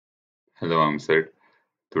Hello, I'm Sid.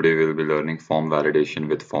 Today we'll be learning form validation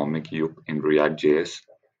with Formik in React.js.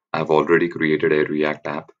 I've already created a React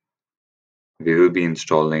app. We will be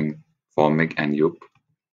installing Formik and Yup.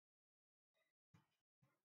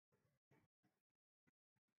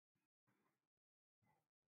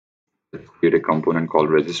 Let's create a component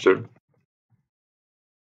called register.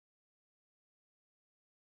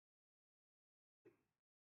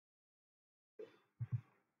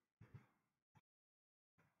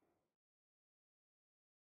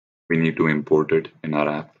 We need to import it in our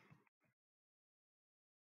app.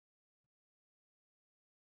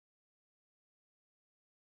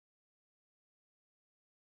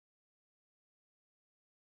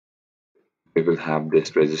 We will have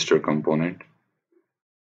this register component.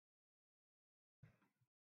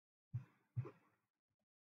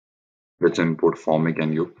 Let's import Formik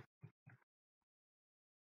and Yup.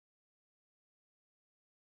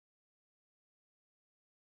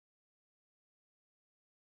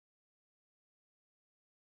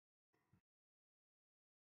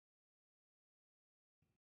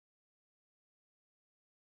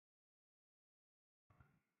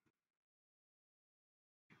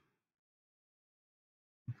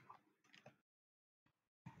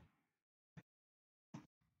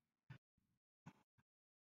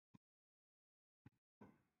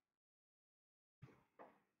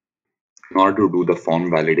 In order to do the form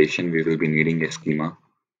validation, we will be needing a schema.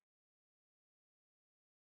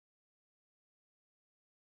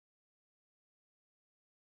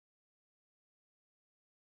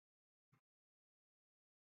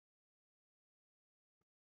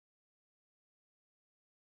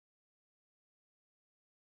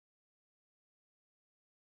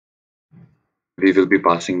 We will be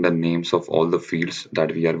passing the names of all the fields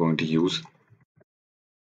that we are going to use.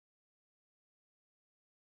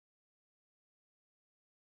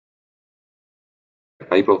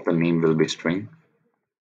 The type of the name will be string.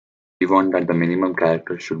 We want that the minimum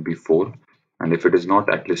character should be 4, and if it is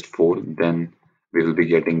not at least 4, then we will be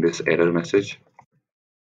getting this error message.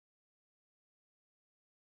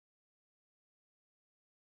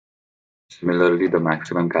 Similarly, the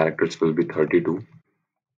maximum characters will be 32.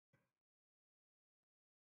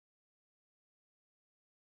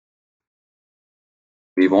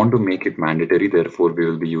 We want to make it mandatory, therefore we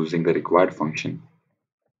will be using the required function.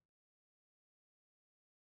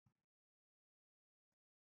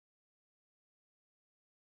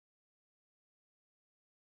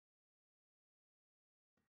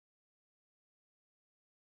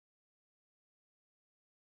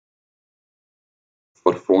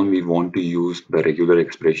 For phone, we want to use the regular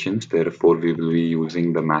expressions, therefore we will be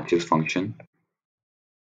using the matches function.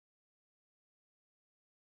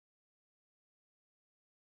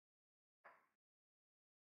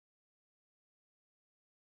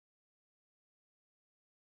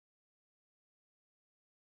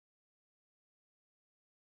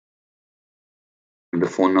 If the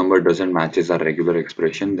phone number doesn't matches our regular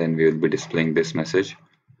expression, then we will be displaying this message.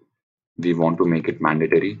 We want to make it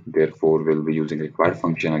mandatory, therefore we'll be using required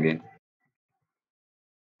function again.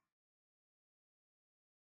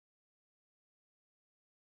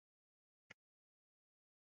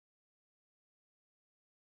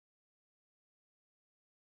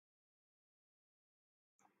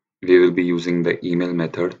 We will be using the email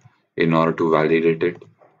method in order to validate it.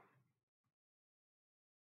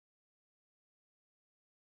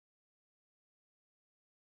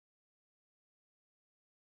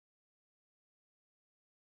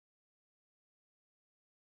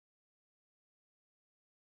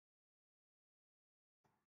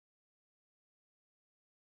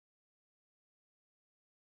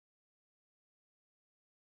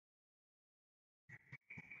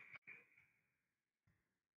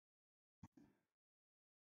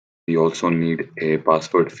 We also need a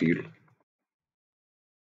password field.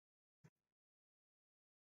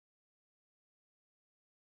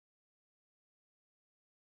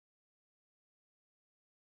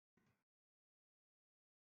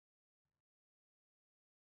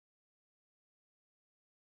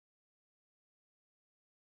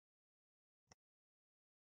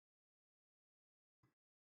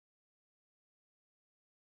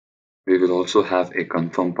 We will also have a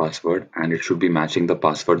confirm password, and it should be matching the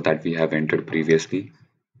password that we have entered previously.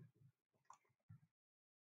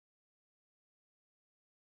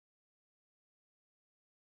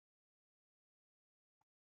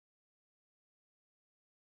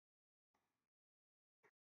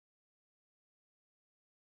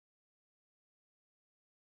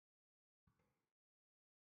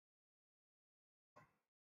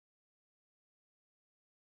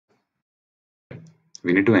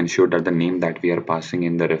 We need to ensure that the name that we are passing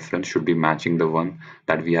in the reference should be matching the one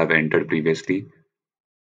that we have entered previously.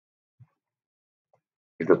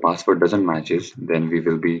 If the password doesn't matches, then we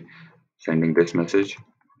will be sending this message.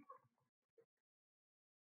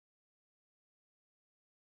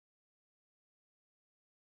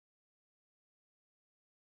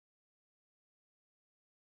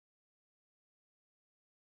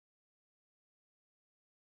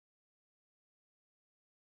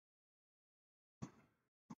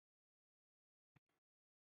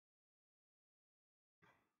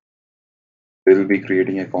 We will be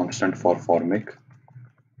creating a constant for Formik.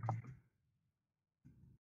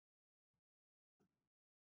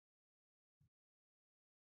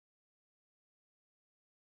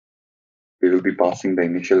 We will be passing the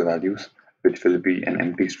initial values, which will be an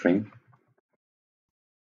empty string.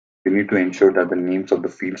 We need to ensure that the names of the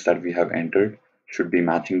fields that we have entered should be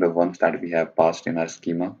matching the ones that we have passed in our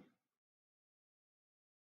schema.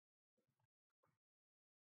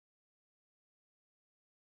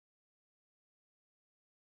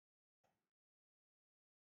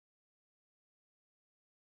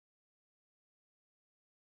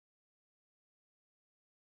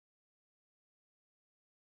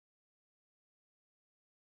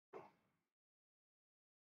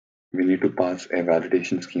 We need to pass a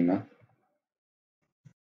validation schema.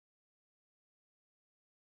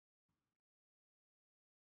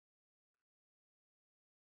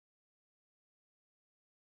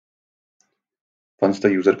 Once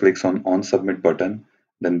the user clicks on submit button,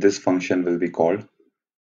 then this function will be called.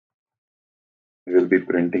 We will be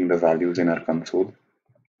printing the values in our console.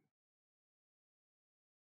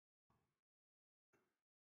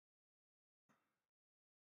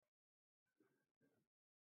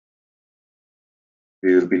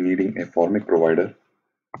 We will be needing a Formik provider.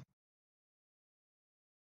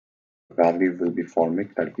 The value will be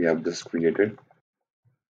Formik that we have just created.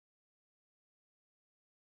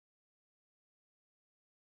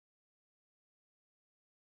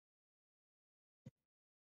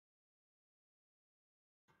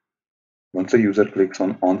 Once the user clicks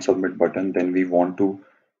on submit button, then we want to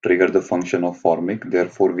trigger the function of Formik.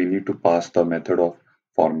 Therefore, we need to pass the method of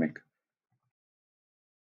Formik.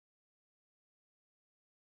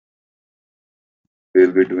 We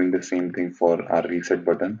will be doing the same thing for our reset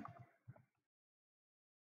button.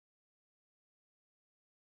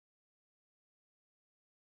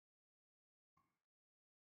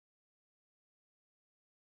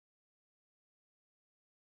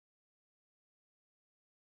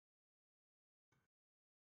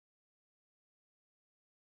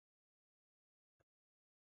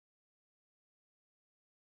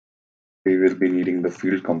 We will be needing the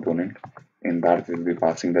field component. In that, we will be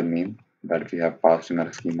passing the name that we have passed in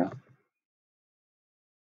our schema.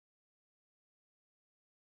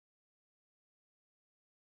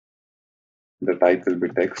 The type will be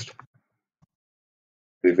text.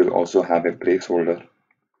 We will also have a placeholder.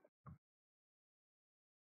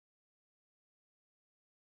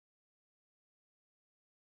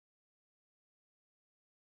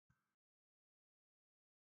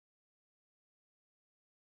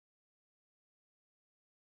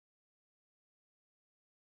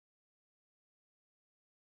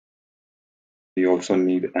 We also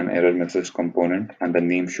need an error message component, and the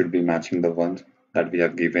name should be matching the ones that we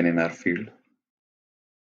have given in our field.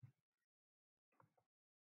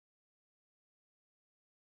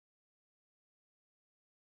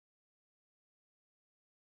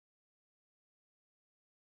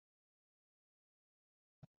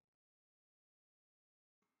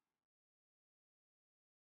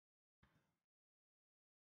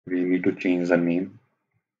 We need to change the name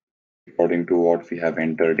according to what we have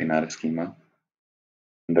entered in our schema.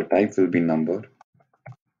 The type will be number.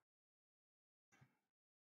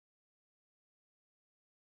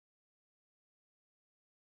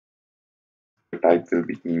 The type will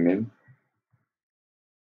be email.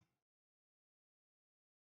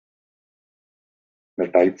 The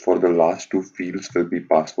type for the last two fields will be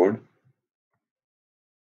password.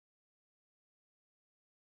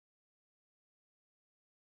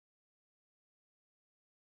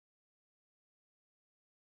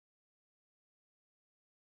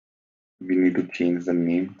 We need to change the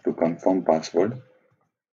name to confirm password.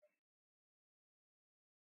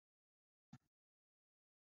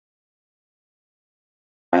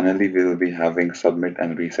 Finally, we will be having submit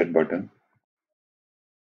and reset button.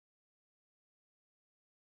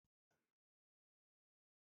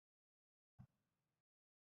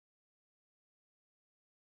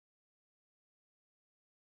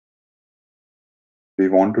 We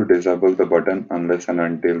want to disable the button unless and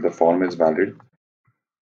until the form is valid.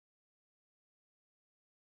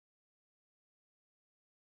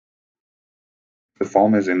 the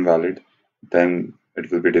form is invalid, then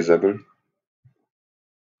it will be disabled.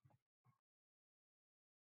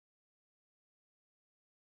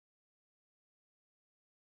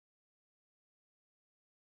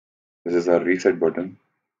 This is our reset button.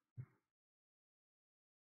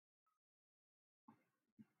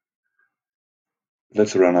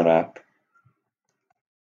 Let's run our app.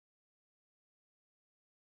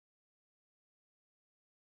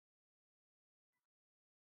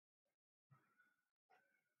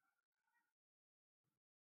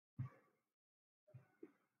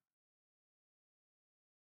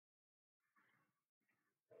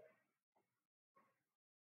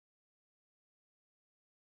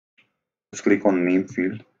 Let's click on name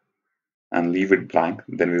field and leave it blank.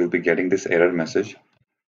 Then we will be getting this error message.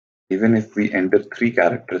 Even if we enter 3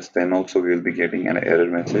 characters, then also we will be getting an error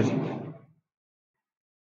message.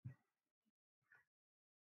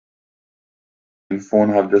 In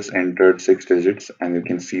phone have just entered 6 digits and you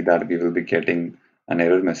can see that we will be getting an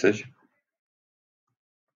error message.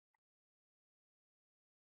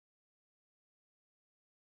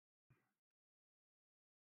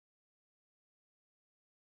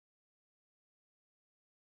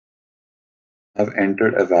 I've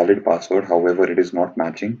entered a valid password, however it is not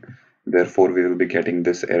matching. Therefore we will be getting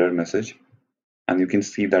this error message. And you can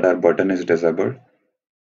see that our button is disabled.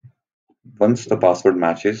 Once the password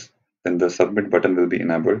matches, then the submit button will be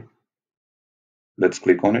enabled. Let's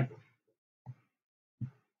click on it.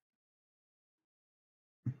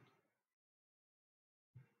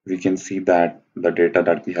 We can see that the data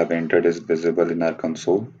that we have entered is visible in our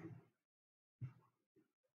console.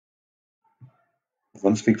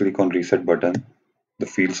 Once we click on reset button, the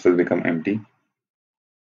fields will become empty.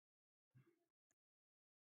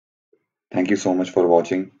 Thank you so much for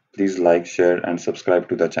watching. Please like, share and subscribe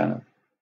to the channel.